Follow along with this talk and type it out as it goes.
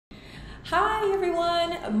Hi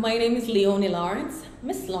everyone, my name is Leonie Lawrence,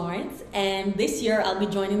 Miss Lawrence, and this year I'll be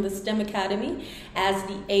joining the STEM Academy as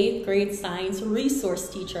the 8th grade science resource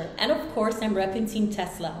teacher. And of course, I'm repping Team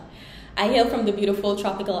Tesla. I hail from the beautiful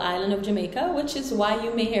tropical island of Jamaica, which is why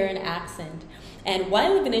you may hear an accent. And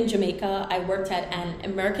while living in Jamaica, I worked at an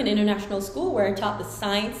American international school where I taught the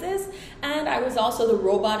sciences, and I was also the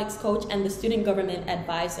robotics coach and the student government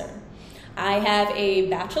advisor. I have a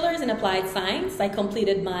bachelor's in applied science. I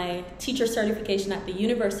completed my teacher certification at the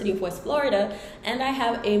University of West Florida, and I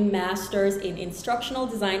have a master's in instructional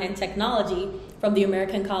design and technology from the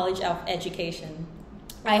American College of Education.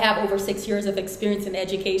 I have over 6 years of experience in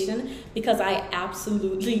education because I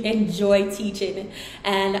absolutely enjoy teaching,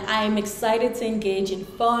 and I'm excited to engage in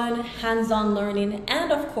fun, hands-on learning,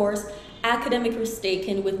 and of course, academic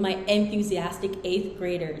risk-taking with my enthusiastic 8th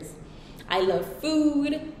graders. I love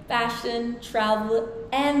food, fashion, travel,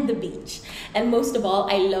 and the beach. And most of all,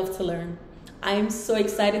 I love to learn. I am so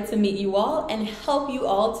excited to meet you all and help you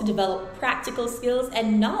all to develop practical skills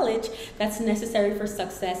and knowledge that's necessary for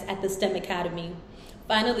success at the STEM Academy.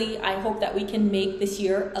 Finally, I hope that we can make this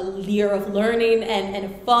year a year of learning and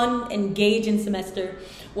a fun, engaging semester.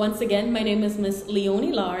 Once again, my name is Miss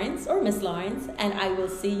Leonie Lawrence, or Miss Lawrence, and I will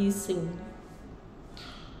see you soon.